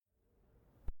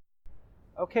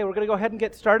Okay, we're going to go ahead and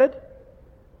get started.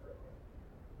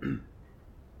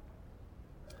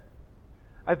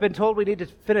 I've been told we need to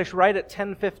finish right at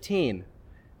 10:15.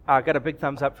 Got a big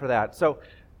thumbs up for that. So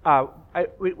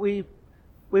we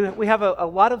have a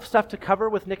lot of stuff to cover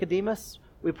with Nicodemus.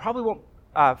 We probably won't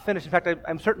finish. In fact,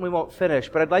 I'm certain we won't finish,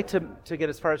 but I'd like to get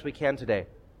as far as we can today.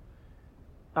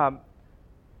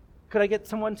 Could I get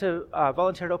someone to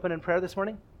volunteer to open in prayer this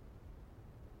morning?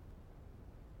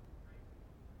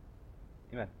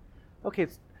 Amen. Okay,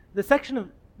 the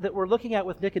section that we're looking at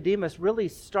with Nicodemus really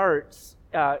starts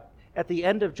at the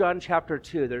end of John chapter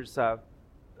 2. There's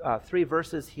 3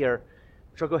 verses here,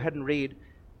 which I'll go ahead and read.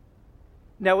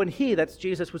 Now when he, that's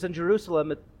Jesus, was in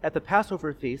Jerusalem at the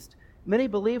Passover feast, many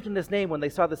believed in his name when they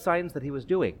saw the signs that he was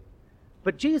doing.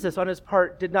 But Jesus, on his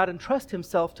part, did not entrust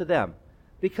himself to them,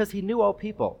 because he knew all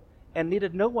people, and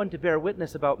needed no one to bear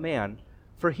witness about man,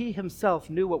 for he himself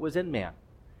knew what was in man.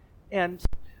 And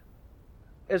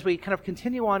as we kind of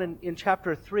continue on in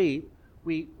chapter 3,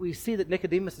 we see that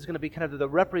Nicodemus is going to be kind of the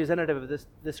representative of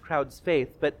this crowd's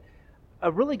faith. But a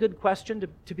really good question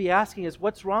to be asking is,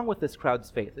 what's wrong with this crowd's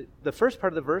faith? The first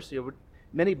part of the verse,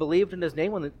 many believed in his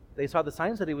name when they saw the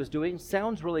signs that he was doing,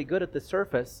 sounds really good at the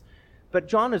surface. But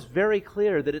John is very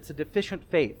clear that it's a deficient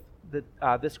faith that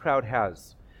this crowd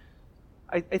has.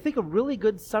 I think a really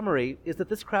good summary is that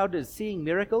this crowd is seeing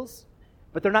miracles,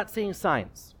 but they're not seeing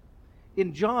signs.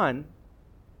 In John,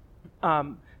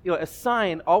 a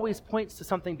sign always points to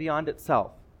something beyond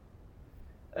itself.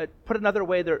 Put another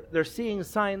way, they're seeing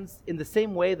signs in the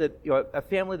same way that a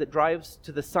family that drives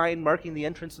to the sign marking the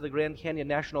entrance to the Grand Canyon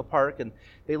National Park, and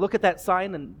they look at that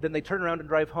sign and then they turn around and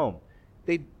drive home.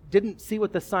 They didn't see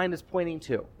what the sign is pointing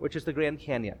to, which is the Grand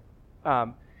Canyon.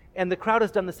 And the crowd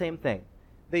has done the same thing.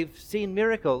 They've seen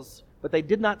miracles, but they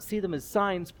did not see them as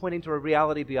signs pointing to a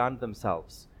reality beyond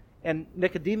themselves. And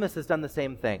Nicodemus has done the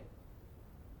same thing.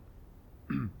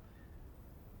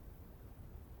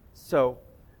 So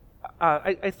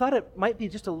I thought it might be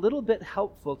just a little bit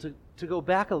helpful to go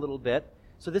back a little bit.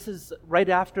 So this is right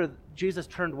after Jesus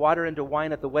turned water into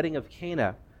wine at the wedding of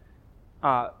Cana.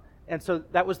 And so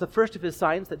that was the first of his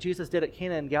signs that Jesus did at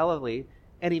Cana in Galilee,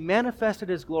 and he manifested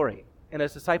his glory, and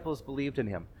his disciples believed in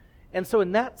him. And so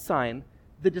in that sign,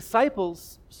 the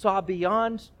disciples saw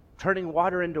beyond turning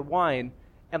water into wine,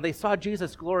 and they saw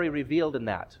Jesus' glory revealed in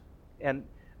that. And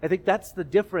I think that's the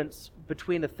difference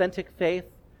between authentic faith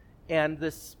and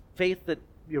this faith that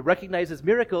recognizes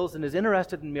miracles and is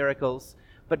interested in miracles,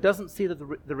 but doesn't see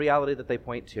the reality that they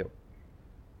point to.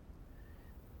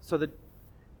 So the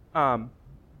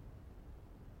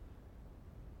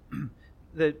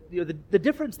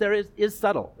difference there is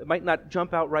subtle. It might not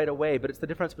jump out right away, but it's the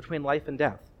difference between life and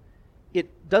death.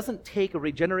 It doesn't take a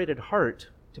regenerated heart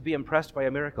to be impressed by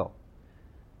a miracle.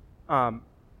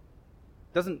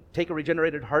 Doesn't take a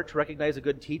regenerated heart to recognize a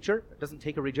good teacher. It doesn't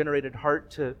take a regenerated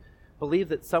heart to believe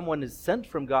that someone is sent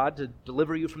from God to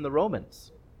deliver you from the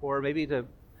Romans, or maybe to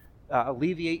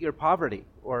alleviate your poverty,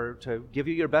 or to give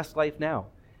you your best life now.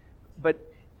 But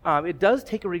it does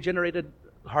take a regenerated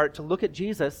heart to look at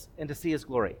Jesus and to see his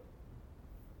glory.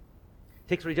 It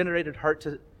takes a regenerated heart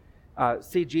to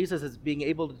see Jesus as being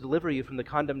able to deliver you from the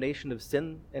condemnation of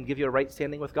sin and give you a right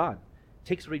standing with God. It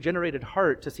takes a regenerated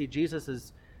heart to see Jesus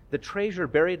as the treasure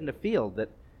buried in a field that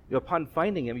upon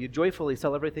finding him, you joyfully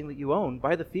sell everything that you own,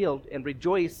 buy the field, and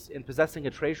rejoice in possessing a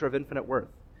treasure of infinite worth.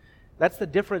 That's the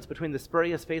difference between the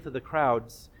spurious faith of the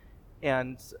crowds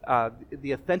and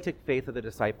the authentic faith of the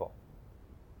disciple.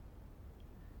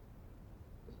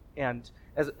 And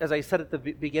as I said at the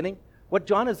beginning, what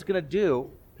John is going to do,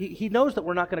 he knows that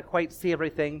we're not going to quite see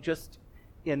everything just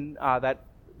in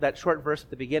that short verse at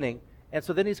the beginning. And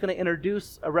so then he's going to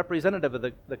introduce a representative of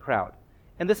the crowd.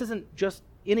 And this isn't just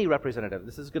any representative.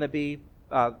 This is going to be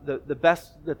the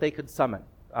best that they could summon.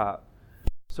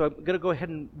 So I'm going to go ahead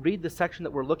and read the section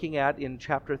that we're looking at in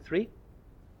chapter 3.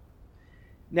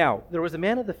 Now, there was a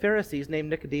man of the Pharisees named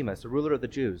Nicodemus, a ruler of the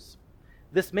Jews.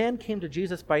 This man came to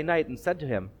Jesus by night and said to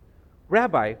him,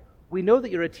 "Rabbi, we know that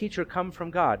you're a teacher come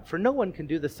from God, for no one can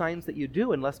do the signs that you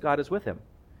do unless God is with him."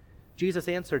 Jesus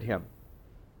answered him,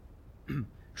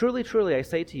 "Truly, truly, I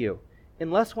say to you,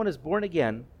 unless one is born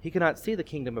again, he cannot see the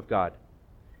kingdom of God."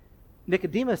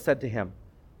 Nicodemus said to him,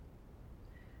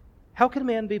 "How can a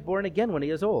man be born again when he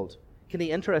is old? Can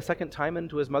he enter a second time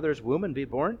into his mother's womb and be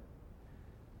born?"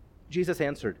 Jesus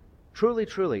answered, "Truly,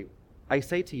 truly, I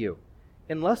say to you,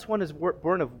 unless one is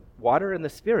born of water and the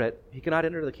Spirit, he cannot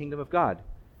enter the kingdom of God.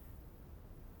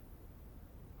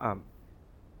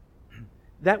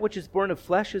 That which is born of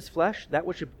flesh is flesh, that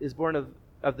which is born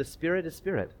of the Spirit is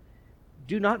spirit.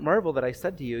 Do not marvel that I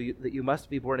said to you that you must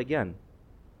be born again.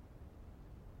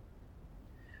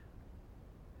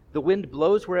 The wind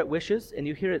blows where it wishes, and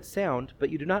you hear its sound, but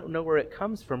you do not know where it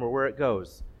comes from or where it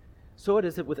goes. So it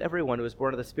is with everyone who is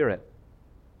born of the Spirit."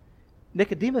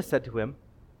 Nicodemus said to him,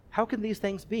 "How can these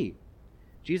things be?"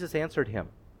 Jesus answered him,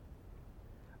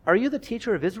 "Are you the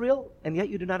teacher of Israel, and yet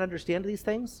you do not understand these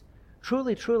things?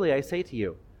 Truly, truly, I say to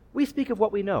you, we speak of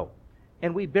what we know,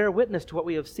 and we bear witness to what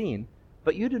we have seen,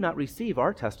 but you do not receive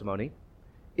our testimony.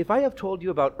 If I have told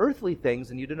you about earthly things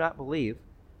and you do not believe,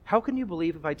 how can you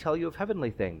believe if I tell you of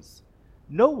heavenly things?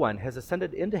 No one has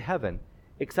ascended into heaven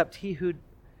except he who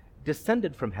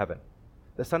descended from heaven,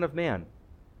 the Son of Man.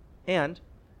 And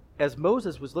as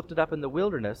Moses was lifted up in the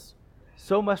wilderness,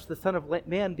 so must the Son of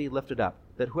Man be lifted up,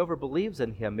 that whoever believes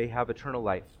in him may have eternal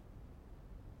life."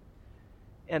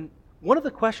 And one of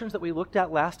the questions that we looked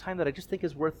at last time that I just think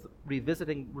is worth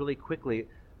revisiting really quickly,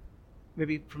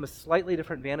 maybe from a slightly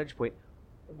different vantage point,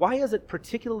 why is it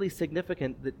particularly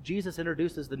significant that Jesus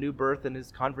introduces the new birth in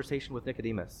his conversation with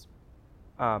Nicodemus?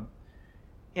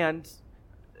 And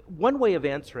one way of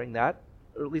answering that,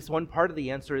 or at least one part of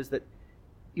the answer, is that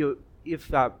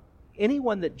if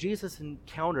anyone that Jesus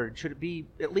encountered should be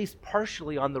at least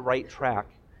partially on the right track,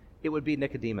 it would be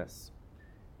Nicodemus.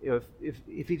 If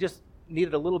he just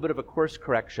needed a little bit of a course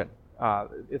correction,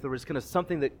 if there was kind of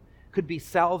something that could be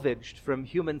salvaged from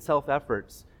human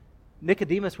self-efforts,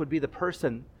 Nicodemus would be the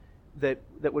person that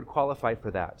would qualify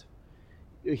for that.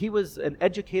 He was an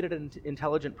educated and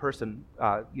intelligent person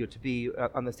to be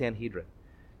on the Sanhedrin.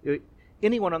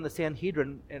 Anyone on the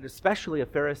Sanhedrin, and especially a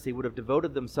Pharisee, would have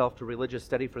devoted themselves to religious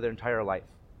study for their entire life.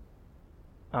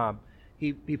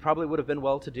 He probably would have been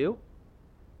well-to-do,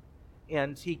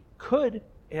 and he could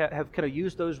have kind of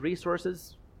used those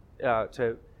resources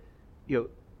to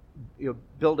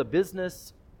build a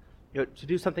business, to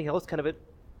do something else kind of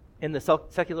in the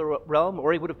secular realm,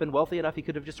 or he would have been wealthy enough he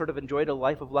could have just sort of enjoyed a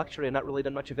life of luxury and not really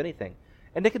done much of anything.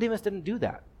 And Nicodemus didn't do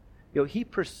that. He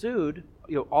pursued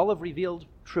all of revealed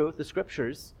truth, the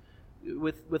scriptures,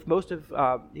 with most of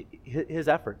his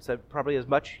efforts, probably as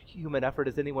much human effort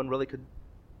as anyone really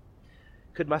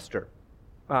could muster.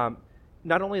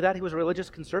 Not only that, he was a religious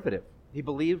conservative. He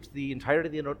believed the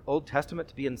entirety of the Old Testament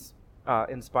to be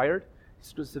inspired.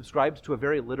 He subscribed to a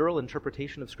very literal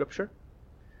interpretation of Scripture.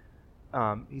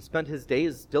 He spent his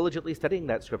days diligently studying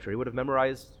that Scripture. He would have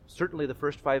memorized certainly the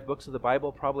first 5 books of the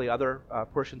Bible, probably other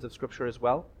portions of Scripture as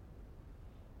well.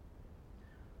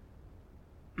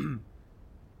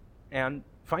 And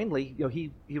finally,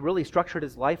 he really structured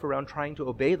his life around trying to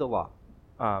obey the law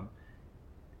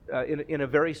in a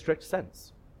very strict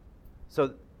sense.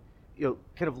 So,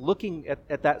 kind of looking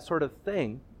at that sort of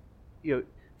thing,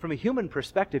 from a human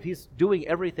perspective, he's doing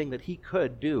everything that he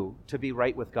could do to be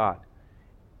right with God.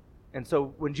 And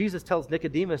so when Jesus tells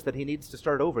Nicodemus that he needs to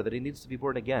start over, that he needs to be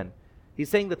born again, he's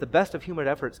saying that the best of human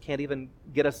efforts can't even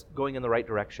get us going in the right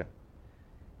direction.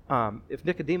 If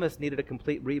Nicodemus needed a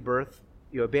complete rebirth,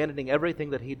 abandoning everything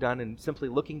that he'd done and simply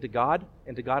looking to God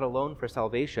and to God alone for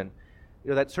salvation,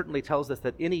 that certainly tells us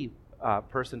that any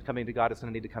person coming to God is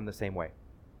going to need to come the same way.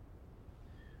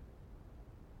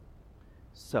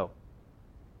 So,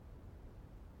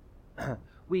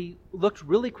 we looked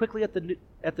really quickly at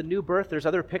the new birth. There's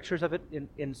other pictures of it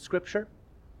in Scripture,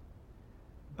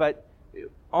 but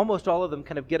almost all of them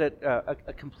kind of get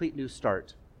a complete new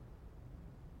start.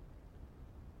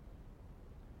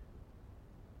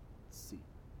 Let's see.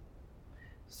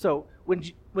 So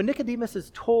when Nicodemus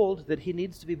is told that he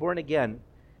needs to be born again,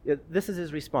 this is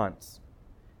his response.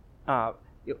 How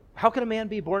can a man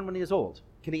be born when he is old?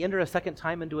 Can he enter a second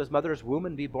time into his mother's womb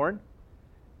and be born?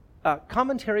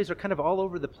 Commentaries are kind of all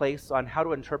over the place on how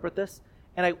to interpret this,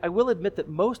 and I will admit that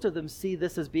most of them see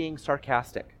this as being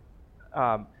sarcastic.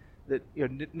 That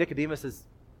Nicodemus is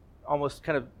almost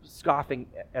kind of scoffing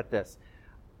at this.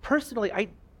 Personally,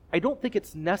 I don't think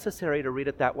it's necessary to read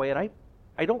it that way, and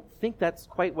I don't think that's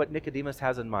quite what Nicodemus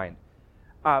has in mind.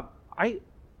 I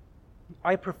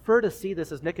prefer to see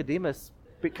this as Nicodemus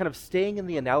kind of staying in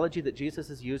the analogy that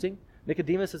Jesus is using.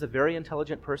 Nicodemus is a very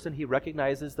intelligent person. He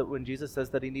recognizes that when Jesus says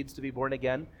that he needs to be born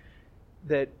again,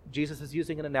 that Jesus is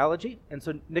using an analogy. And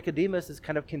so Nicodemus is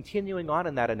kind of continuing on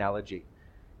in that analogy.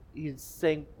 He's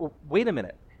saying, well, wait a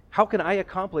minute. How can I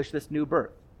accomplish this new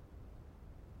birth?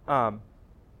 A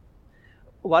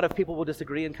lot of people will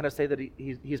disagree and kind of say that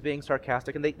he's being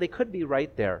sarcastic, and they could be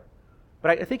right there.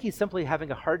 But I think he's simply having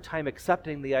a hard time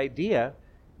accepting the idea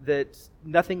that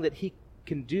nothing that he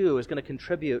can do is going to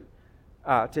contribute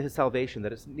to his salvation,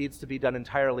 that it needs to be done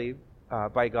entirely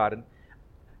by God. And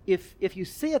if you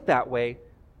see it that way,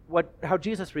 how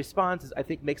Jesus responds is, I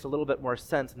think, makes a little bit more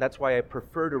sense, and that's why I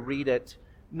prefer to read it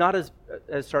not as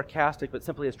sarcastic, but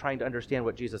simply as trying to understand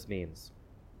what Jesus means.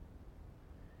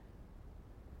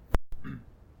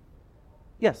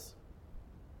 Yes.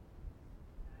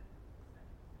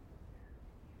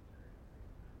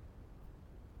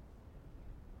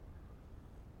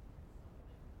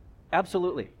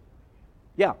 Absolutely.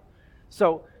 Yeah.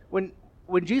 So when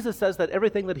Jesus says that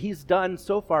everything that he's done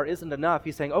so far isn't enough,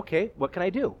 he's saying, okay, what can I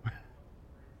do?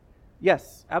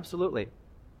 Yes, absolutely.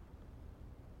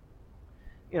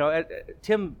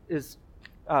 Tim is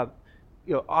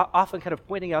often kind of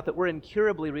pointing out that we're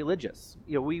incurably religious.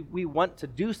 We want to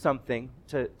do something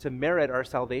to merit our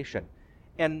salvation.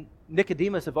 And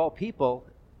Nicodemus, of all people,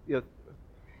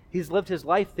 he's lived his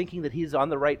life thinking that he's on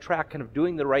the right track, kind of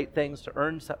doing the right things to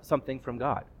earn something from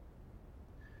God.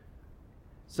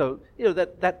 So,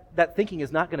 that thinking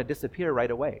is not going to disappear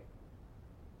right away.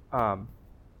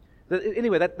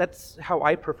 Anyway, that's how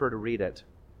I prefer to read it.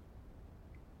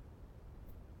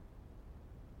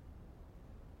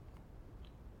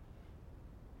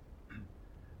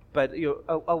 But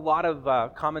a lot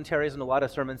of commentaries and a lot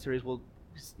of sermon series will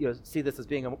see this as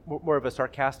being more of a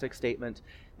sarcastic statement.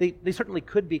 They certainly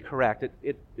could be correct.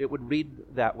 It would read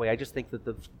that way. I just think that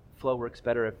the flow works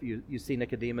better if you see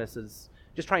Nicodemus as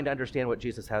just trying to understand what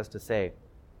Jesus has to say.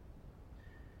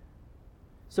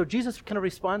 So Jesus kind of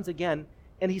responds again,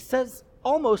 and he says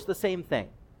almost the same thing.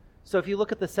 So if you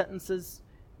look at the sentences,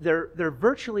 they're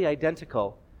virtually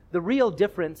identical. The real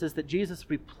difference is that Jesus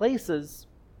replaces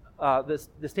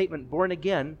the statement "born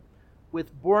again"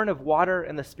 with "born of water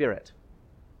and the Spirit."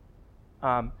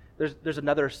 There's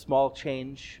another small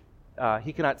change.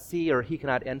 He cannot see or he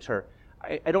cannot enter.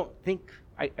 I don't think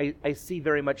I see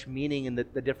very much meaning in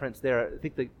the difference there. I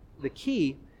think the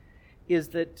key is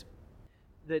that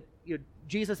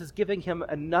Jesus is giving him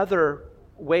another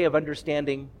way of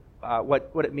understanding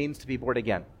what it means to be born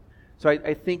again. So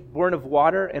I think born of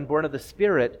water and born of the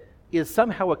Spirit is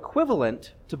somehow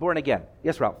equivalent to born again.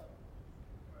 Yes, Ralph?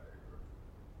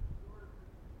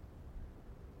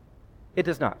 It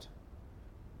does not.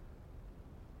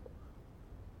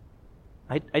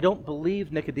 I don't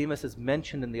believe Nicodemus is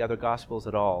mentioned in the other Gospels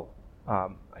at all.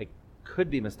 I could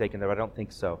be mistaken there, but I don't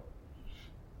think so.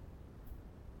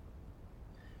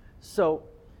 So,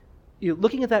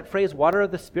 looking at that phrase, water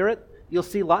of the Spirit, you'll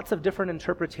see lots of different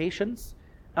interpretations,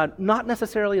 not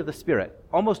necessarily of the Spirit.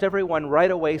 Almost everyone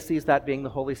right away sees that being the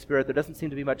Holy Spirit. There doesn't seem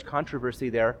to be much controversy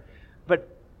there.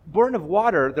 But born of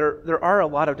water, there are a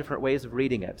lot of different ways of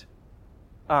reading it.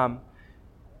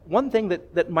 One thing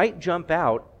that might jump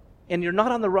out, and you're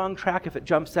not on the wrong track if it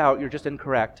jumps out, you're just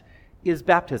incorrect, is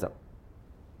baptism.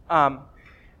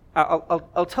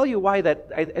 I'll tell you why that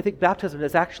I think baptism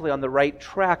is actually on the right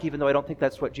track, even though I don't think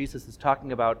that's what Jesus is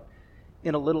talking about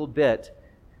in a little bit.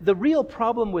 The real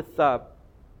problem with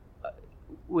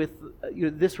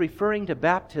this referring to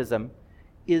baptism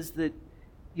is that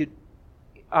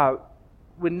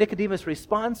when Nicodemus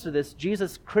responds to this,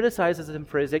 Jesus criticizes him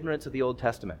for his ignorance of the Old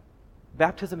Testament.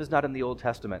 Baptism is not in the Old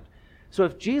Testament. So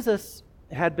if Jesus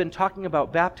had been talking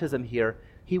about baptism here,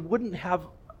 he wouldn't have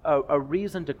a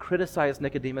reason to criticize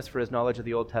Nicodemus for his knowledge of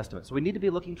the Old Testament. So we need to be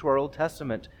looking to our Old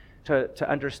Testament to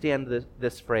understand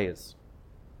this phrase.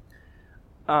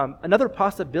 Another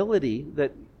possibility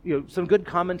that some good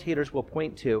commentators will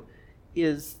point to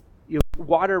is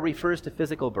water refers to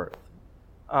physical birth.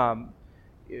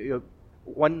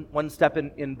 One step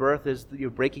in birth is the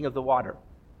breaking of the water,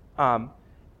 and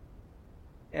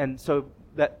so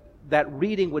that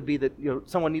reading would be that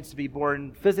someone needs to be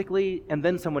born physically and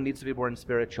then someone needs to be born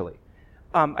spiritually.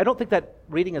 I don't think that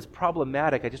reading is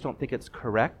problematic. I just don't think it's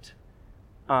correct.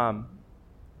 I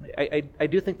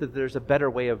do think that there's a better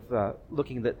way of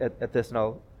looking at this,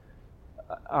 and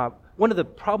one of the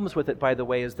problems with it, by the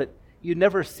way, is that you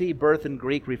never see birth in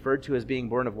Greek referred to as being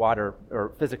born of water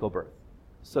or physical birth.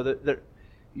 So there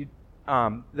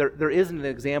isn't an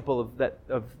example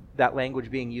of that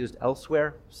language being used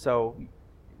elsewhere. So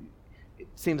it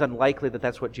seems unlikely that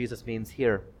that's what Jesus means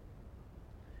here.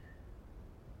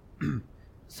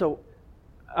 So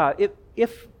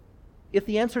if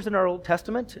the answer's in our Old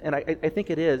Testament, and I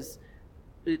think it is,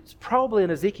 it's probably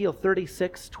in Ezekiel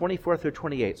 36, 24 through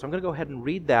 28. So I'm going to go ahead and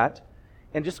read that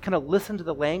and just kind of listen to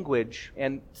the language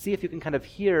and see if you can kind of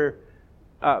hear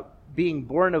being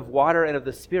born of water and of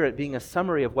the Spirit being a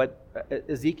summary of what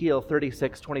Ezekiel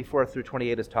 36, 24 through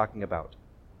 28 is talking about.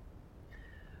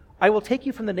 I will take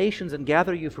you from the nations and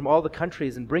gather you from all the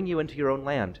countries and bring you into your own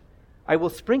land. I will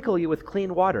sprinkle you with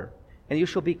clean water, and you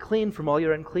shall be clean from all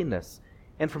your uncleanness,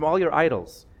 and from all your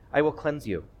idols I will cleanse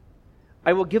you.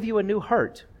 I will give you a new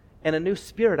heart, and a new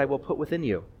spirit I will put within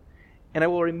you. And I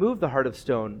will remove the heart of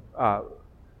stone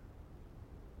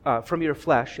from your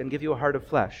flesh and give you a heart of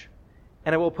flesh.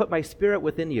 And I will put my spirit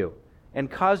within you and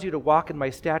cause you to walk in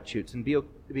my statutes and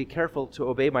be careful to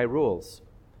obey my rules.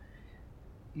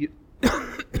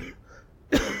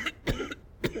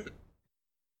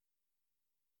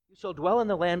 shall dwell in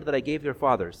the land that I gave your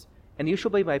fathers, and you shall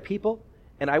be my people,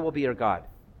 and I will be your God.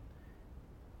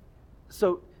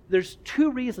 So there's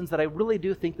two reasons that I really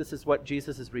do think this is what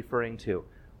Jesus is referring to.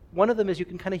 One of them is you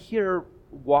can kind of hear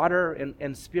water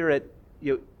and spirit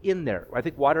in there. I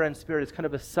think water and spirit is kind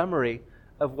of a summary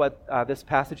of what this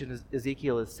passage in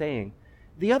Ezekiel is saying.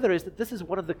 The other is that this is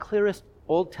one of the clearest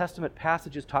Old Testament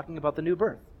passages talking about the new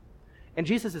birth. And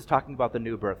Jesus is talking about the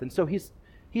new birth. And so he's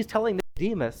telling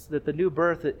Nicodemus that the new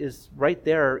birth is right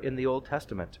there in the Old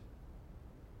Testament.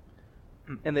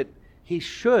 And that he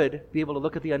should be able to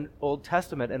look at the Old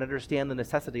Testament and understand the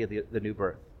necessity of the new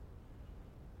birth.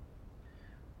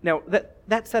 Now,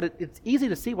 that said, it's easy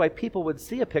to see why people would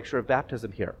see a picture of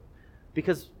baptism here.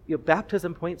 Because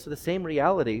baptism points to the same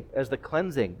reality as the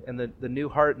cleansing and the new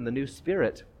heart and the new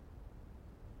spirit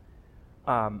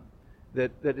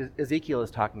that Ezekiel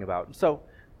is talking about. And so,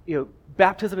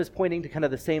 baptism is pointing to kind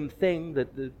of the same thing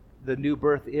that the new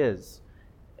birth is.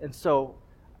 And so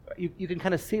you can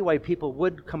kind of see why people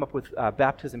would come up with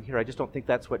baptism here. I just don't think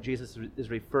that's what Jesus is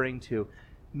referring to,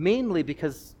 mainly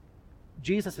because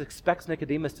Jesus expects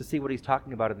Nicodemus to see what he's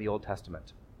talking about in the Old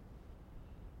Testament.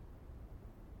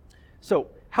 So,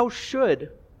 how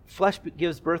should flesh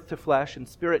gives birth to flesh and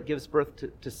spirit gives birth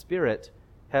to spirit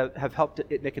have helped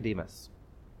Nicodemus?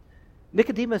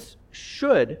 Nicodemus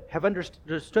should have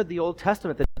understood the Old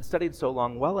Testament that he had studied so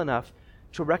long well enough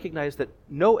to recognize that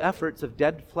no efforts of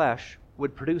dead flesh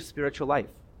would produce spiritual life.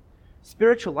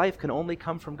 Spiritual life can only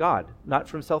come from God, not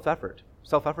from self-effort.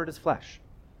 Self-effort is flesh.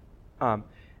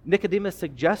 Nicodemus'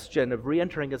 suggestion of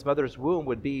re-entering his mother's womb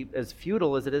would be as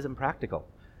futile as it is impractical.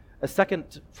 A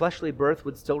second fleshly birth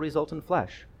would still result in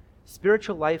flesh.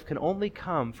 Spiritual life can only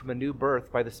come from a new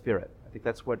birth by the Spirit. I think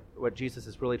that's what Jesus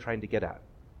is really trying to get at.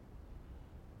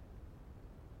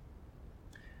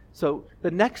 So the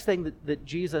next thing that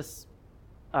Jesus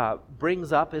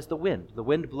brings up is the wind. The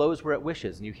wind blows where it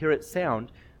wishes, and you hear its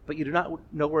sound, but you do not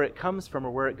know where it comes from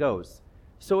or where it goes.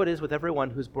 So it is with everyone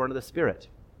who's born of the Spirit.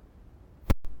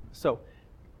 So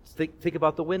think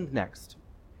about the wind next.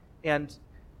 And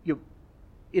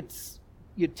it's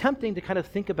tempting to kind of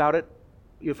think about it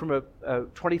from a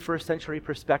 21st century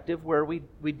perspective, where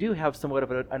we do have somewhat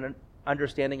of an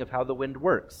understanding of how the wind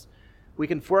works. We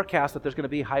can forecast that there's going to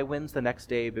be high winds the next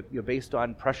day, based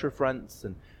on pressure fronts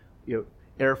and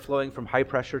air flowing from high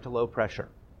pressure to low pressure.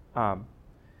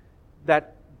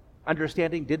 That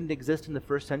understanding didn't exist in the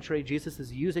first century. Jesus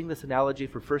is using this analogy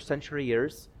for first century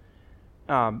years.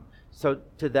 So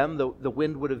to them, the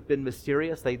wind would have been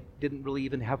mysterious. They didn't really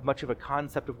even have much of a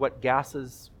concept of what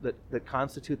gases that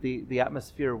constitute the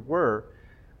atmosphere were.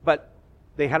 But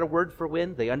they had a word for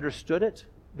wind. They understood it.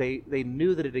 They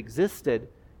knew that it existed.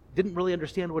 Didn't really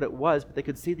understand what it was, but they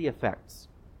could see the effects.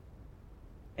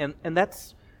 And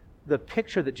that's the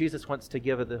picture that Jesus wants to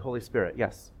give of the Holy Spirit.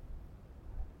 Yes?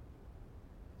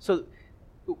 So,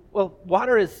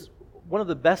 water is one of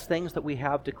the best things that we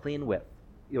have to clean with.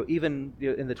 Even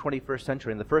in the 21st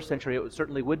century. In the first century, it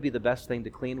certainly would be the best thing to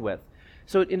clean with.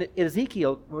 So in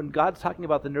Ezekiel, when God's talking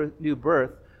about the new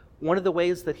birth, one of the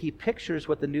ways that he pictures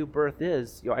what the new birth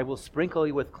is, I will sprinkle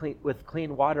you with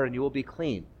clean water and you will be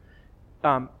clean.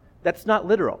 That's not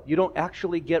literal. You don't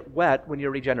actually get wet when you're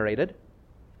regenerated,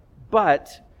 but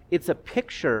it's a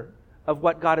picture of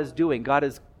what God is doing. God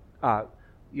is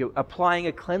applying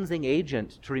a cleansing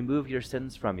agent to remove your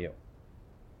sins from you.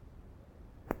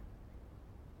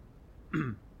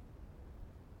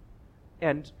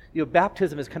 And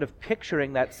baptism is kind of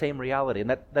picturing that same reality,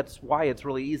 and that's why it's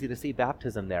really easy to see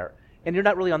baptism there. And you're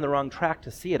not really on the wrong track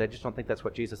to see it. I just don't think that's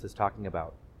what Jesus is talking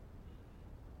about.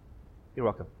 You're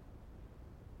welcome.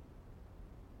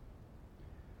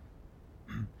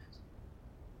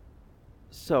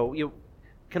 So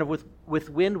kind of with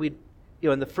wind,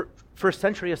 in the first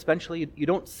century especially, you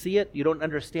don't see it, you don't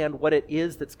understand what it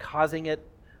is that's causing it.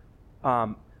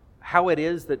 How it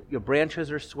is that your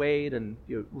branches are swayed and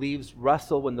your leaves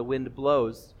rustle when the wind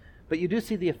blows, but you do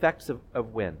see the effects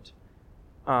of wind.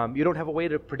 You don't have a way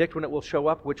to predict when it will show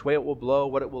up, which way it will blow,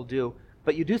 what it will do,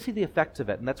 but you do see the effects of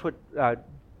it, and that's what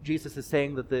Jesus is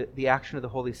saying that the action of the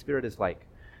Holy Spirit is like.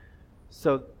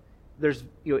 So there's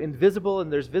invisible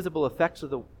and there's visible effects of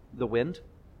the wind.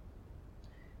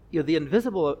 The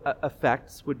invisible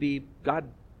effects would be God,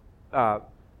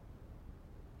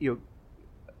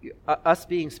 us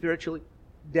being spiritually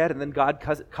dead, and then God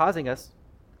causing us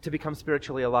to become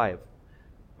spiritually alive.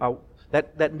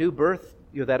 That new birth,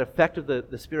 that effect of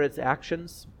the Spirit's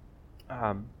actions,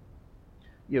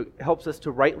 helps us to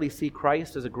rightly see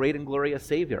Christ as a great and glorious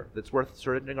Savior that's worth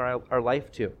surrendering our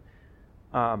life to.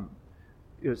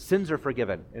 Sins are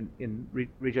forgiven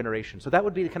in regeneration. So that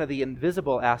would be kind of the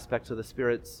invisible aspects of the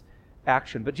Spirit's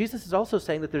action. But Jesus is also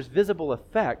saying that there's visible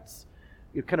effects,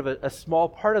 kind of a small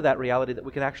part of that reality that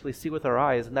we can actually see with our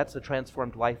eyes, and that's a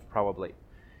transformed life probably.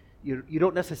 You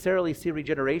don't necessarily see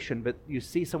regeneration, but you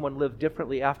see someone live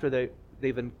differently after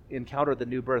they've encountered the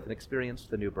new birth and experienced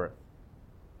the new birth.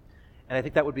 And I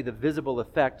think that would be the visible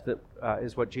effect that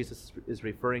is what Jesus is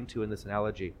referring to in this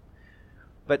analogy.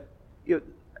 But excuse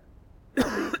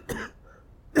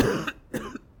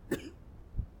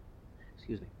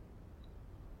me.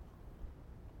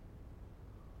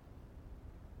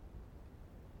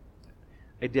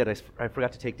 I did. I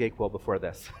forgot to take Dayquil before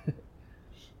this.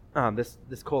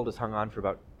 This cold has hung on for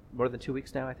about more than 2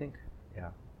 weeks now, I think. Yeah.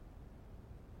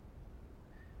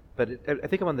 But I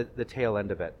think I'm on the tail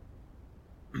end of it.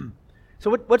 So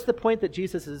what's the point that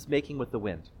Jesus is making with the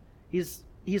wind? He's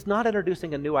not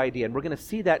introducing a new idea, and we're going to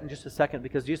see that in just a second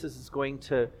because Jesus is going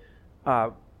to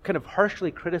kind of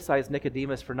harshly criticize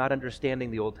Nicodemus for not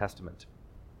understanding the Old Testament.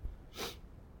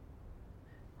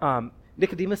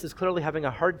 Nicodemus is clearly having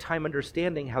a hard time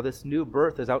understanding how this new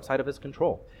birth is outside of his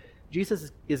control.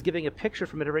 Jesus is giving a picture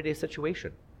from an everyday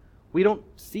situation. We don't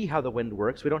see how the wind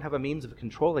works. We don't have a means of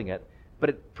controlling it, but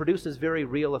it produces very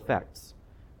real effects.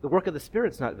 The work of the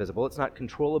Spirit's not visible. It's not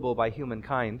controllable by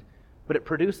humankind, but it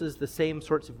produces the same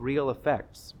sorts of real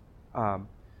effects.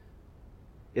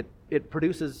 It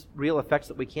produces real effects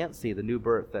that we can't see, the new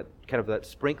birth, that kind of that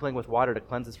sprinkling with water to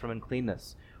cleanse us from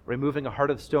uncleanness, removing a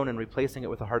heart of stone and replacing it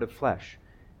with a heart of flesh,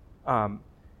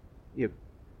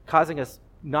 causing us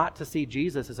not to see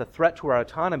Jesus as a threat to our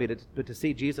autonomy, but to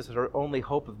see Jesus as our only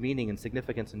hope of meaning and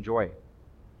significance and joy.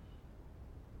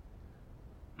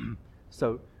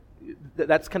 So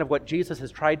that's kind of what Jesus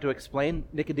has tried to explain.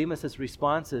 Nicodemus'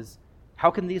 response is, how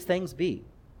can these things be?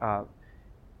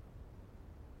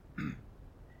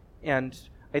 And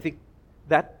I think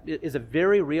that is a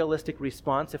very realistic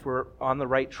response if we're on the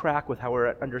right track with how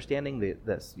we're understanding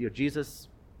this. Jesus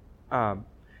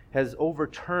has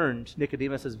overturned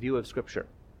Nicodemus' view of Scripture.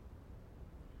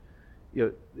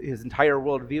 His entire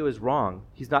worldview is wrong.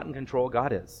 He's not in control,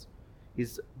 God is.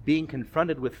 He's being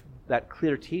confronted with that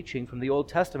clear teaching from the Old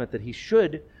Testament that he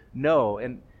should know,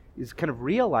 and he's kind of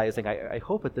realizing, I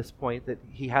hope at this point, that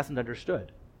he hasn't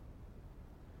understood.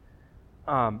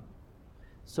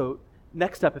 So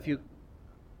next up, if you,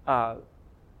 well,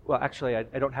 actually, I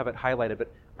don't have it highlighted,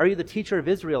 but are you the teacher of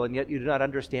Israel and yet you do not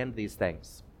understand these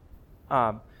things?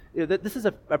 This is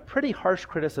a pretty harsh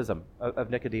criticism of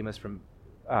Nicodemus from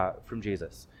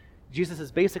Jesus. Jesus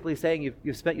is basically saying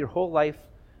you've spent your whole life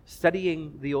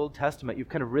studying the Old Testament. You've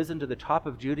kind of risen to the top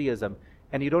of Judaism,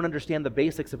 and you don't understand the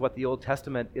basics of what the Old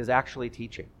Testament is actually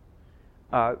teaching.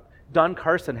 Don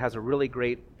Carson has a really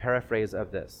great paraphrase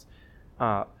of this.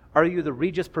 Are you the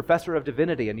Regius Professor of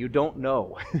Divinity and you don't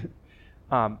know?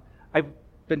 I've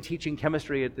been teaching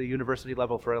chemistry at the university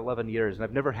level for 11 years, and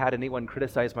I've never had anyone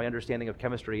criticize my understanding of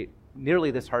chemistry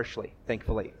nearly this harshly,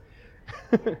 thankfully.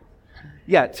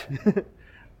 Yet.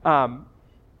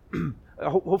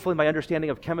 Hopefully my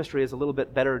understanding of chemistry is a little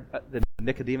bit better than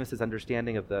Nicodemus'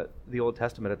 understanding of the Old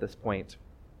Testament at this point.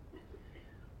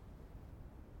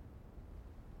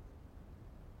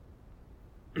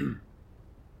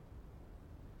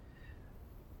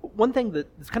 One thing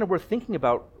that's kind of worth thinking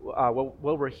about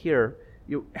while we're here,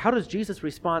 how does Jesus'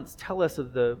 response tell us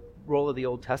of the role of the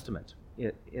Old Testament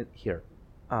here?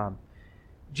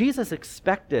 Jesus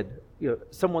expected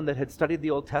someone that had studied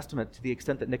the Old Testament to the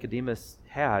extent that Nicodemus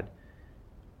had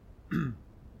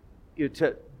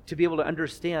to be able to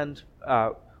understand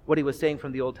what he was saying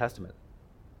from the Old Testament.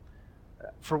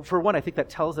 For one, I think that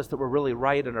tells us that we're really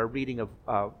right in our reading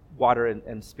of water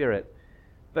and spirit.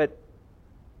 But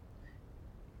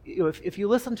if you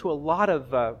listen to a lot of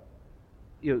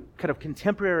kind of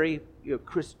contemporary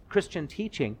Christian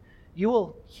teaching, you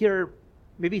will hear,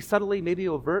 maybe subtly, maybe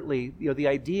overtly, the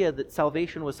idea that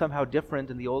salvation was somehow different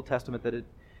in the Old Testament than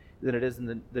it is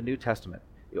in the New Testament.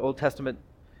 The Old Testament,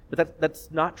 but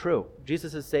that's not true.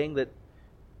 Jesus is saying that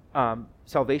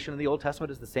salvation in the Old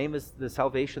Testament is the same as the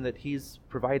salvation that he's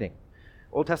providing.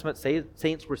 Old Testament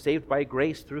saints were saved by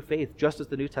grace through faith, just as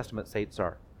the New Testament saints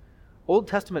are. Old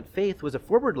Testament faith was a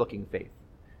forward-looking faith.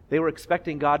 They were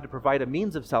expecting God to provide a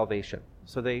means of salvation,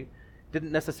 so they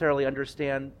didn't necessarily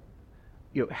understand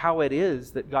how it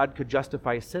is that God could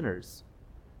justify sinners,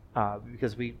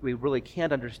 because we really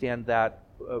can't understand that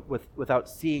without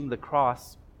seeing the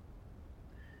cross,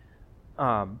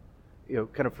 kind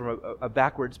of from a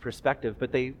backwards perspective.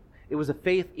 But it was a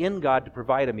faith in God to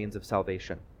provide a means of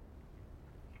salvation.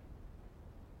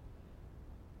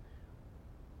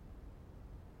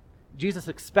 Jesus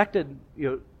expected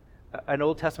an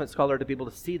Old Testament scholar to be able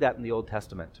to see that in the Old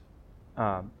Testament.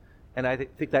 And I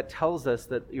think that tells us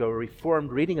that a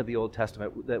reformed reading of the Old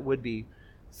Testament, that would be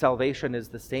salvation is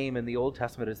the same in the Old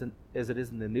Testament as it is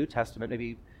in the New Testament.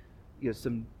 Maybe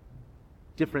some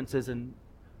differences in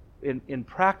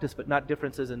practice, but not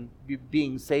differences in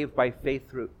being saved by faith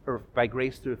through, or by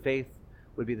grace through faith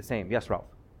would be the same. Yes, Ralph?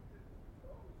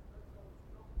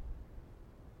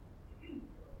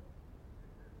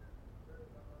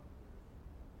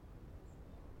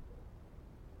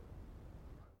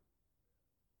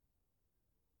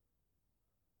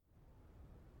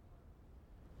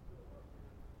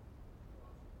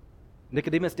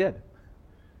 Nicodemus did.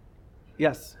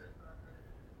 Yes.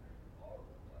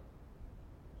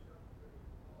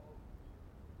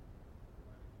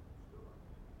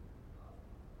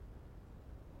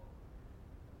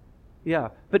 Yeah,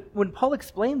 but when Paul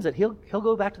explains it, he'll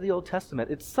go back to the Old Testament.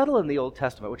 It's subtle in the Old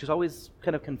Testament, which has always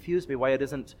kind of confused me why it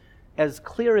isn't as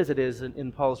clear as it is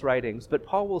in Paul's writings. But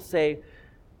Paul will say,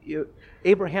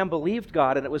 Abraham believed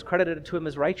God and it was credited to him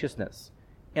as righteousness.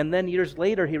 And then years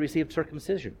later, he received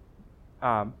circumcision.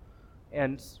 So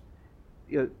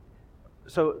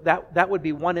that would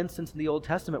be one instance in the Old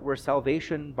Testament where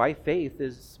salvation by faith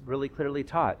is really clearly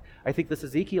taught. I think this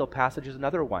Ezekiel passage is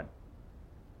another one.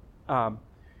 But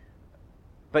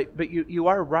you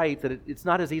are right that it's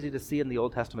not as easy to see in the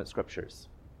Old Testament scriptures.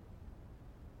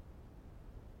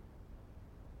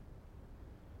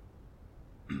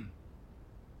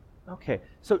 Okay,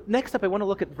 so next up I want to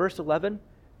look at verse 11.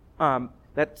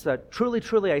 That's truly,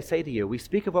 truly I say to you, we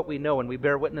speak of what we know and we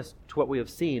bear witness to what we have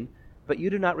seen, but you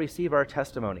do not receive our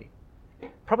testimony.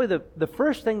 Probably the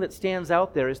first thing that stands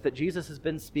out there is that Jesus has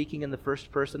been speaking in the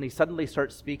first person. He suddenly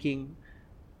starts speaking,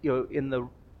 in the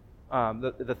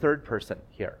third person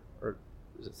here, or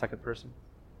is it second person?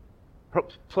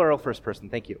 Plural first person.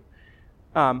 Thank you.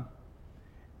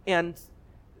 And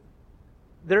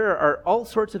there are all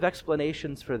sorts of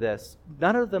explanations for this.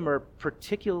 None of them are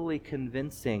particularly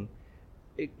convincing,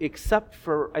 except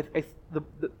for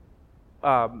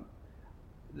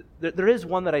there is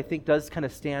one that I think does kind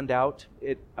of stand out.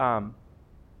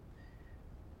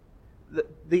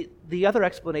 The other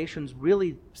explanations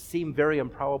really seem very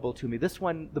improbable to me. This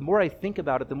one, the more I think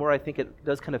about it, the more I think it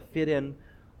does kind of fit in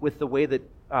with the way that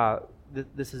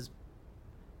this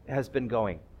has been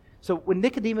going. So when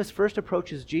Nicodemus first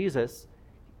approaches Jesus,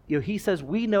 he says,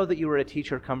 "We know that you are a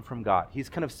teacher come from God." He's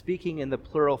kind of speaking in the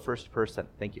plural first person.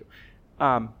 Thank you.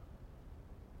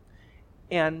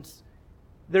 And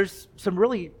there's some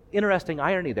really interesting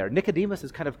irony there. Nicodemus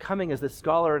is kind of coming as this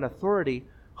scholar and authority,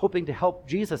 hoping to help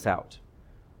Jesus out,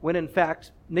 when in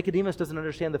fact Nicodemus doesn't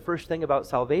understand the first thing about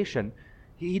salvation.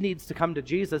 He needs to come to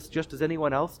Jesus just as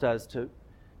anyone else does to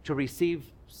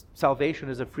receive salvation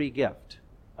as a free gift.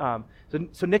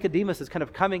 So Nicodemus is kind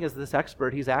of coming as this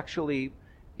expert. He's actually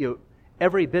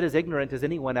every bit as ignorant as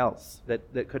anyone else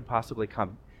that could possibly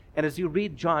come. And as you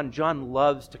read John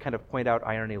loves to kind of point out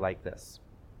irony like this.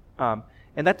 And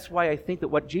that's why I think that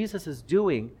what Jesus is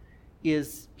doing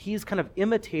is he's kind of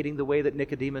imitating the way that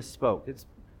Nicodemus spoke.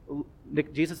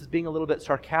 Jesus is being a little bit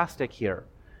sarcastic here.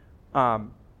 But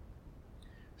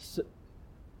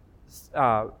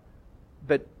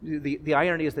the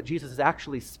irony is that Jesus is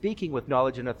actually speaking with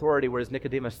knowledge and authority, whereas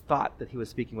Nicodemus thought that he was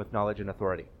speaking with knowledge and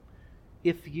authority.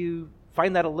 If you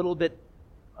find that a little bit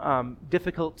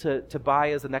difficult to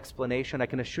buy as an explanation, I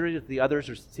can assure you that the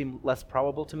others seem less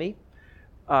probable to me.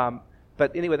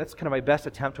 But anyway, that's kind of my best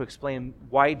attempt to explain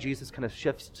why Jesus kind of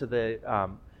shifts to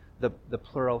the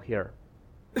plural here.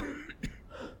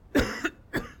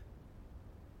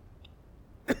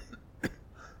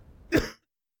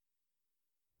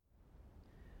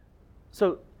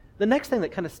 So the next thing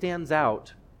that kind of stands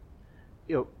out,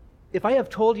 if I have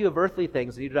told you of earthly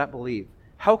things and you do not believe,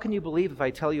 how can you believe if I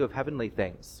tell you of heavenly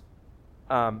things?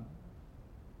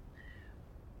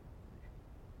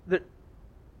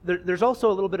 There's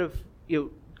also a little bit of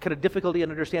kind of difficulty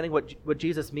in understanding what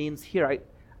Jesus means here.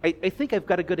 I think I've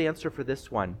got a good answer for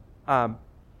this one.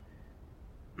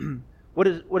 What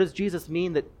does Jesus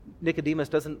mean that Nicodemus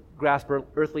doesn't grasp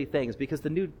earthly things? Because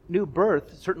the new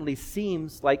birth certainly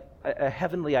seems like a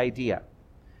heavenly idea,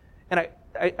 and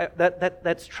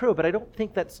that's true. But I don't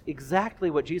think that's exactly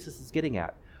what Jesus is getting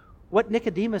at. What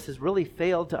Nicodemus has really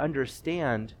failed to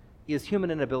understand is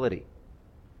human inability,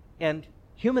 and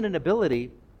human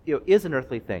inability is an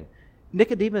earthly thing.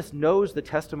 Nicodemus knows the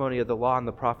testimony of the law and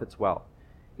the prophets well.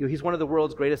 He's one of the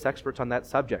world's greatest experts on that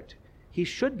subject. He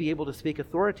should be able to speak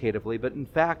authoritatively, but in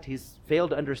fact, he's failed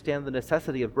to understand the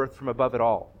necessity of birth from above at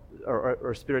all,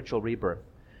 or spiritual rebirth.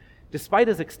 Despite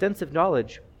his extensive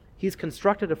knowledge, he's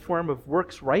constructed a form of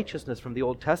works righteousness from the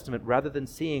Old Testament rather than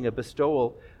seeing a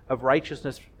bestowal of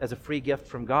righteousness as a free gift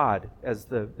from God as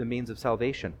the means of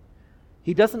salvation.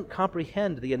 He doesn't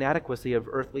comprehend the inadequacy of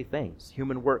earthly things,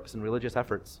 human works and religious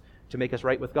efforts to make us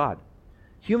right with God.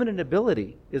 Human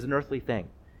inability is an earthly thing.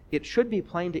 It should be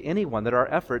plain to anyone that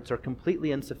our efforts are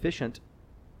completely insufficient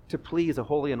to please a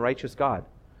holy and righteous God.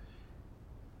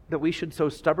 That we should so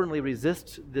stubbornly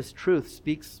resist this truth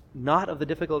speaks not of the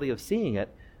difficulty of seeing it,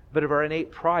 but of our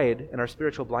innate pride and our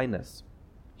spiritual blindness.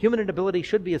 Human inability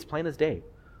should be as plain as day.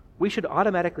 We should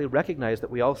automatically recognize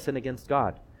that we all sin against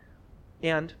God.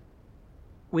 And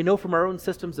we know from our own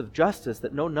systems of justice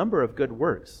that no number of good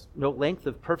works, no length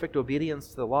of perfect obedience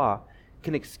to the law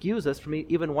can excuse us from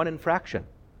even one infraction.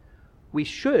 We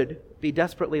should be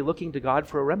desperately looking to God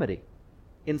for a remedy.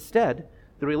 Instead,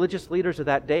 the religious leaders of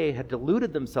that day had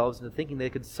deluded themselves into thinking they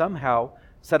could somehow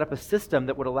set up a system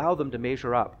that would allow them to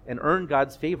measure up and earn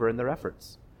God's favor in their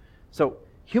efforts. So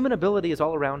human ability is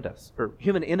all around us, or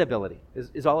human inability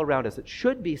is all around us. It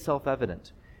should be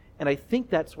self-evident. And I think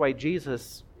that's why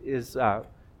Jesus is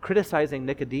criticizing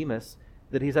Nicodemus,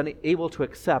 that he's unable to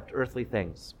accept earthly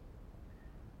things.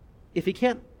 If he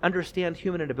can't understand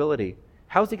human inability,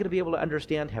 how is he going to be able to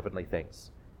understand heavenly things?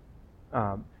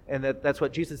 And that's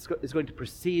what Jesus is going to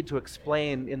proceed to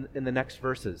explain in the next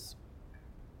verses.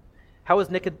 How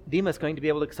is Nicodemus going to be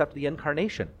able to accept the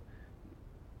incarnation?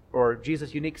 Or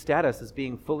Jesus' unique status as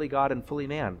being fully God and fully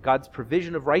man? God's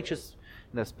provision of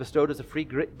righteousness bestowed as a free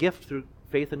gift through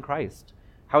faith in Christ.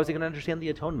 How is he going to understand the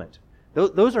atonement?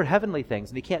 Those are heavenly things,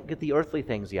 and he can't get the earthly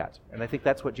things yet. And I think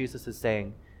that's what Jesus is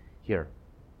saying here.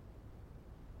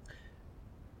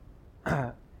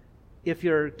 If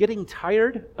you're getting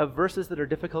tired of verses that are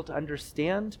difficult to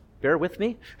understand, bear with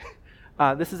me.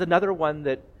 This is another one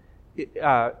that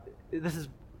this is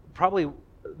probably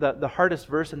the hardest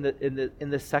verse in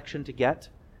this section to get.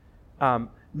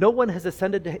 No one has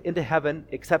ascended into heaven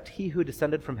except he who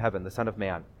descended from heaven, the Son of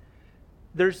Man.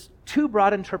 There's two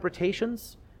broad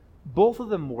interpretations. Both of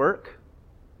them work.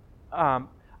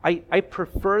 I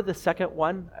prefer the second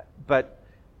one, but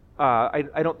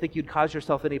I don't think you'd cause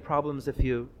yourself any problems if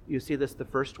you see this the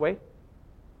first way.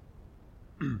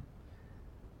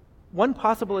 One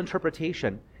possible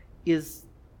interpretation is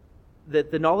that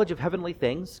the knowledge of heavenly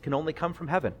things can only come from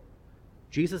heaven.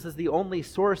 Jesus is the only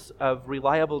source of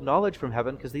reliable knowledge from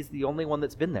heaven because he's the only one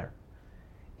that's been there.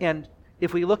 And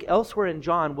if we look elsewhere in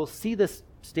John, we'll see this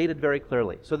stated very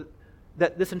clearly. So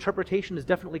that this interpretation is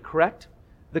definitely correct.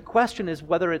 The question is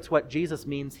whether it's what Jesus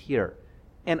means here.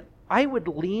 And I would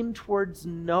lean towards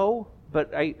no,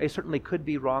 but I certainly could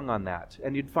be wrong on that.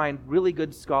 And you'd find really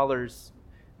good scholars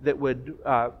that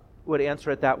would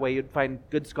answer it that way. You'd find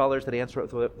good scholars that answer it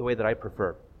the way that I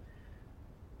prefer.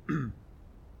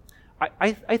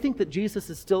 I think that Jesus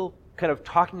is still kind of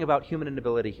talking about human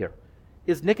inability here.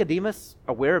 Is Nicodemus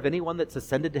aware of anyone that's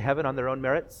ascended to heaven on their own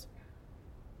merits?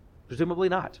 Presumably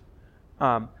not.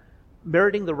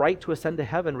 Meriting the right to ascend to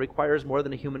heaven requires more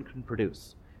than a human can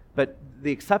produce. But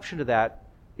the exception to that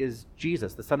is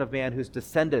Jesus, the Son of Man, who's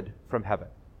descended from heaven,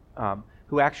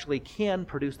 who actually can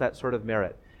produce that sort of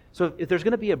merit. So if there's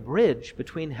going to be a bridge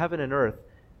between heaven and earth,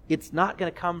 it's not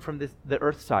going to come from the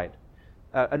earth side.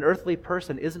 An earthly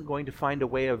person isn't going to find a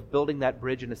way of building that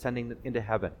bridge and ascending into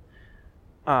heaven.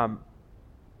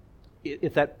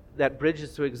 If that bridge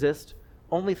is to exist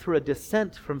only through a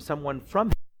descent from someone from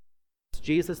heaven,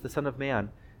 Jesus, the Son of Man,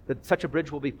 that such a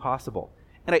bridge will be possible.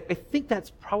 And I think that's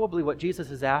probably what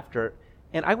Jesus is after.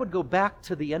 And I would go back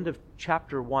to the end of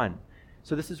chapter 1.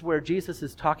 So this is where Jesus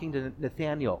is talking to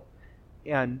Nathanael.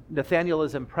 And Nathanael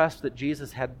is impressed that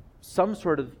Jesus had some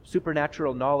sort of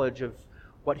supernatural knowledge of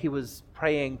what he was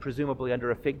praying, presumably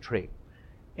under a fig tree.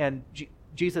 And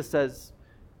Jesus says,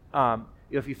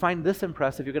 if you find this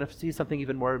impressive, you're going to see something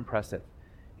even more impressive.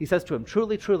 He says to him,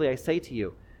 "Truly, truly, I say to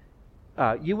you,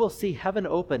 you will see heaven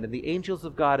opened and the angels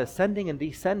of God ascending and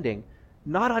descending,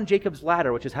 not on Jacob's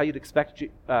ladder," which is how you'd expect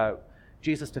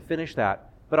Jesus to finish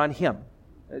that, but on him.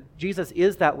 Jesus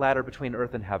is that ladder between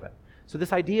earth and heaven. So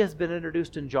this idea has been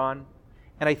introduced in John,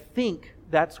 and I think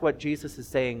that's what Jesus is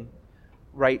saying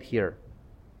right here.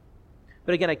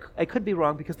 But again, I could be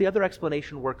wrong because the other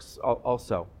explanation works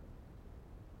also.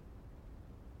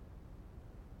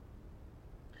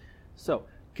 So,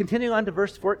 continuing on to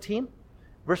verse 14.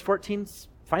 Verse 14 is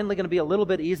finally going to be a little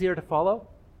bit easier to follow.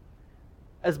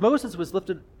 As Moses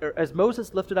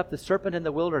lifted up the serpent in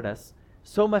the wilderness,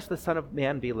 so must the Son of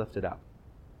Man be lifted up.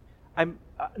 I'm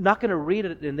not going to read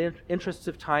it in the interests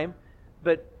of time,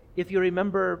 but if you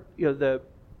remember, the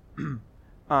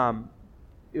kind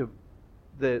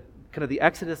of the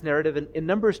Exodus narrative in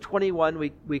Numbers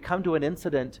 21, we come to an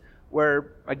incident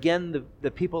where, again,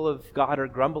 the people of God are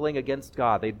grumbling against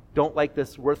God. They don't like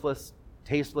this worthless,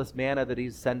 tasteless manna that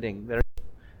he's sending. They're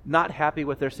not happy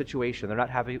with their situation. They're not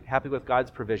happy with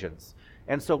God's provisions.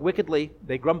 And so wickedly,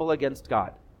 they grumble against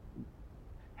God.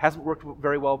 Hasn't worked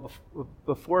very well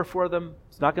before for them.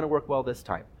 It's not going to work well this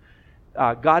time.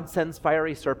 God sends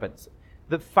fiery serpents.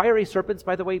 The fiery serpents,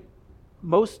 by the way,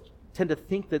 most tend to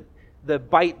think that the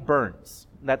bite burns.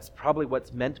 That's probably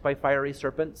what's meant by fiery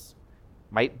serpents.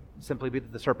 Might simply be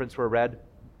that the serpents were red.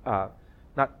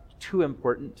 Not too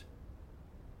important.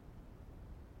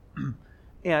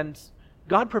 And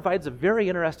God provides a very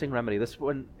interesting remedy. This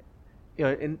one,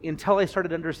 until I started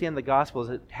to understand the Gospels,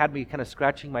 it had me kind of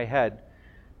scratching my head.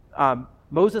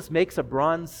 Moses makes a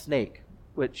bronze snake,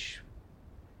 which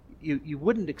you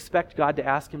wouldn't expect God to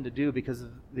ask him to do because of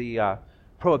the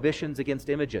prohibitions against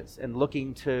images and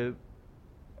looking to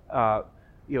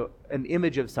an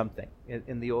image of something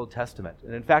in the Old Testament.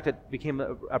 And in fact, it became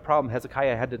a problem.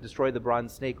 Hezekiah had to destroy the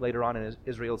bronze snake later on in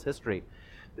Israel's history.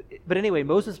 But anyway,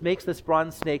 Moses makes this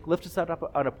bronze snake, lifts it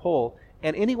up on a pole,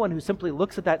 and anyone who simply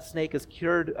looks at that snake is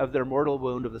cured of their mortal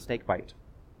wound of the snake bite.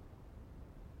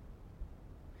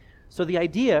 So the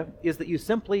idea is that you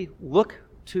simply look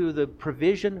to the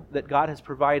provision that God has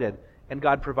provided, and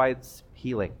God provides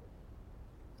healing.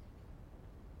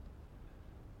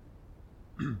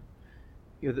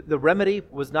 The remedy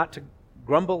was not to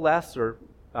grumble less or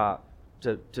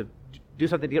to do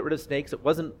something to get rid of snakes. It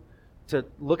wasn't to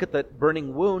look at that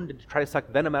burning wound and to try to suck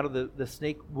venom out of the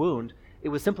snake wound. It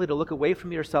was simply to look away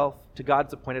from yourself to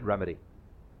God's appointed remedy.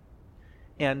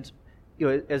 And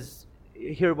as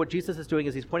here, what Jesus is doing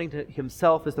is he's pointing to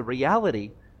himself as the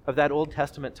reality of that Old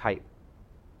Testament type.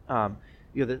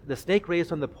 The snake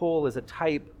raised on the pole is a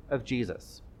type of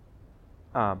Jesus.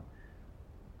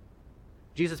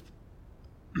 Jesus,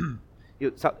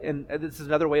 and this is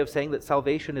another way of saying that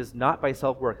salvation is not by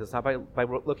self-work. It's not by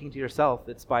looking to yourself.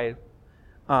 It's by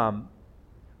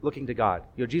looking to God.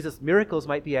 Jesus' miracles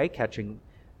might be eye-catching,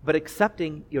 but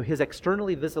accepting his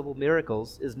externally visible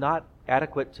miracles is not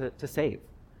adequate to save.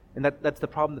 And that's the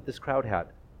problem that this crowd had.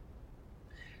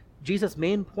 Jesus'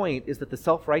 main point is that the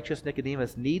self-righteous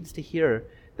Nicodemus needs to hear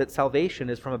that salvation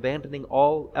is from abandoning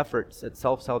all efforts at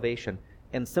self-salvation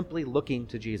and simply looking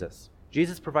to Jesus.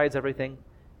 Jesus provides everything.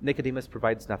 Nicodemus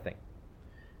provides nothing.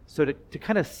 So to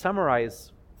kind of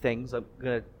summarize things, I'm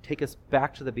going to take us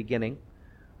back to the beginning.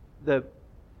 The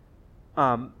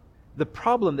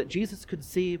problem that Jesus could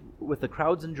see with the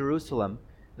crowds in Jerusalem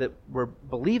that were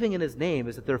believing in his name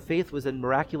is that their faith was in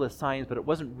miraculous signs, but it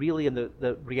wasn't really in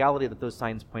the reality that those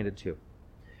signs pointed to.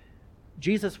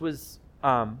 Jesus was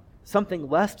something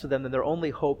less to them than their only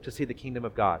hope to see the kingdom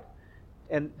of God.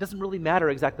 And it doesn't really matter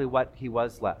exactly what he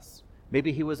was less.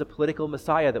 Maybe he was a political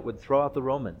Messiah that would throw out the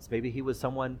Romans. Maybe he was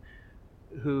someone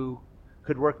who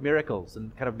could work miracles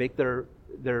and kind of make their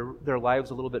lives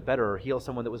a little bit better or heal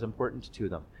someone that was important to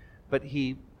them. But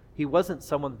he wasn't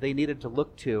someone they needed to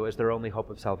look to as their only hope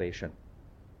of salvation.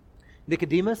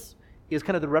 Nicodemus is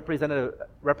kind of the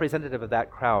representative of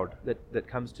that crowd that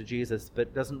comes to Jesus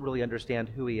but doesn't really understand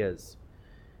who he is.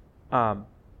 And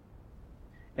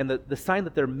the sign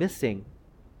that they're missing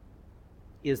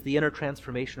is the inner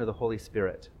transformation of the Holy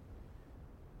Spirit.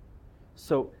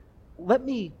 So let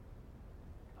me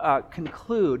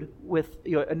conclude with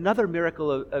another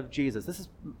miracle of Jesus. This is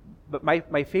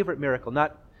my favorite miracle,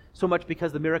 not so much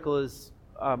because the miracle is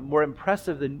more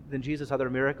impressive than Jesus' other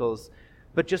miracles,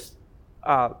 but just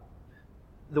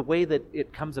the way that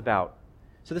it comes about.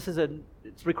 So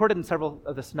it's recorded in several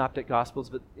of the Synoptic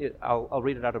Gospels, but I'll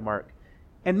read it out of Mark.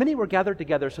 And many were gathered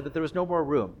together so that there was no more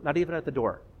room, not even at the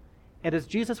door. And as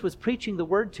Jesus was preaching the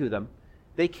word to them,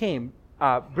 they came,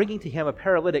 bringing to him a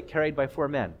paralytic carried by 4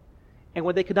 men. And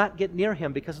when they could not get near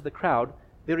him because of the crowd,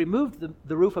 they removed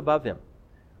the roof above him.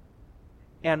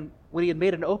 And when he had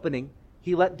made an opening,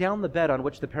 he let down the bed on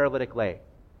which the paralytic lay.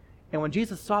 And when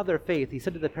Jesus saw their faith, he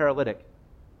said to the paralytic,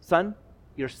 "Son,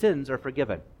 your sins are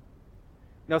forgiven."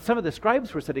 Now some of the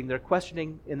scribes were sitting there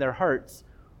questioning in their hearts,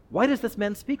 "Why does this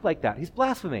man speak like that? He's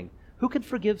blaspheming. Who can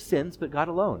forgive sins but God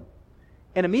alone?"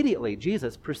 And immediately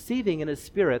Jesus, perceiving in his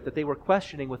spirit that they were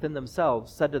questioning within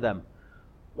themselves, said to them,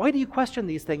 "Why do you question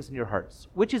these things in your hearts?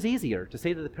 Which is easier, to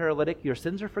say to the paralytic, 'Your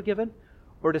sins are forgiven,'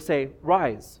 or to say,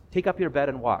 'Rise, take up your bed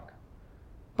and walk'?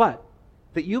 But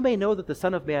that you may know that the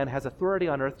Son of Man has authority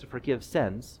on earth to forgive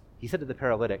sins," he said to the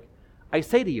paralytic, "I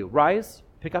say to you, rise,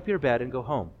 pick up your bed, and go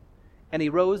home." And he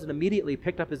rose and immediately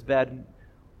picked up his bed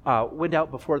and went out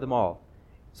before them all,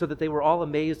 so that they were all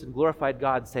amazed and glorified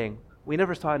God, saying, "We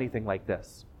never saw anything like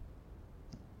this."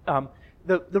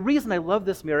 The reason I love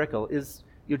this miracle is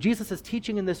Jesus is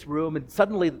teaching in this room, and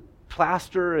suddenly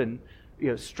plaster and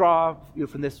straw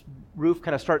from this roof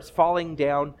kind of starts falling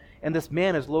down, and this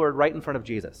man is lowered right in front of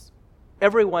Jesus.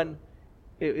 Everyone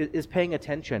is paying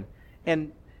attention,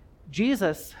 and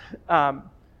Jesus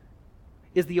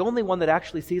is the only one that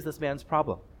actually sees this man's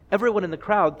problem. Everyone in the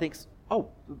crowd thinks, oh,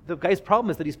 the guy's problem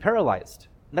is that he's paralyzed.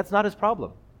 And that's not his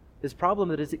problem. His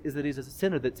problem is that he's a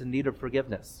sinner that's in need of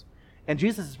forgiveness. And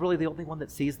Jesus is really the only one that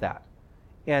sees that.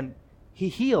 And he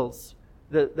heals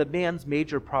the man's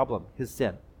major problem, his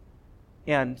sin.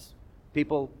 And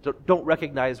people don't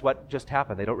recognize what just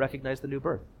happened. They don't recognize the new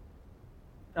birth.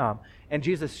 And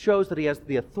Jesus shows that he has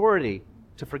the authority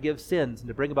to forgive sins and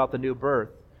to bring about the new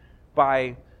birth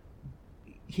by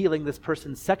healing this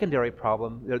person's secondary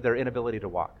problem, their inability to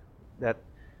walk. That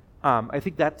I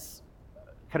think that's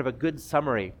kind of a good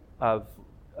summary of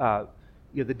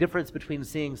the difference between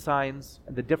seeing signs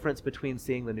and the difference between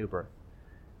seeing the new birth.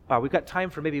 We've got time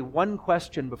for maybe one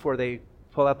question before they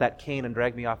pull out that cane and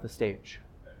drag me off the stage.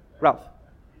 Ralph.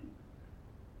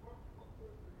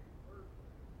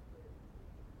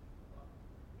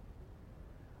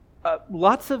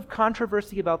 Lots of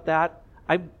controversy about that.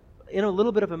 I'm in a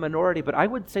little bit of a minority, but I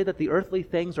would say that the earthly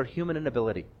things are human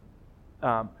inability.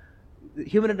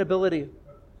 Human inability,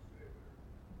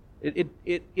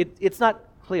 it's not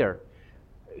clear.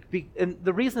 And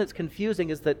the reason it's confusing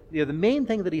is that the main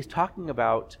thing that he's talking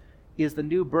about is the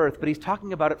new birth, but he's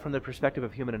talking about it from the perspective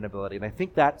of human inability. And I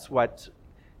think that's what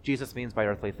Jesus means by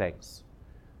earthly things.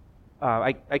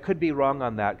 I could be wrong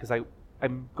on that because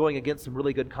I'm going against some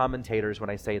really good commentators when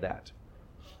I say that.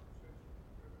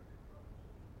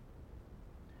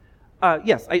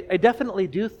 Yes, I definitely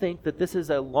do think that this is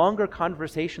a longer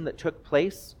conversation that took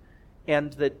place,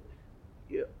 and that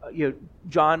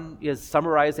John is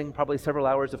summarizing probably several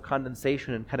hours of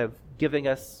condensation and kind of giving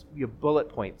us bullet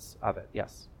points of it.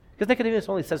 Yes, because Nicodemus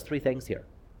only says 3 things here.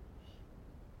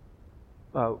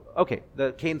 Okay,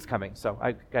 the cane's coming, so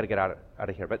I got to get out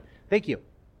of here. But thank you.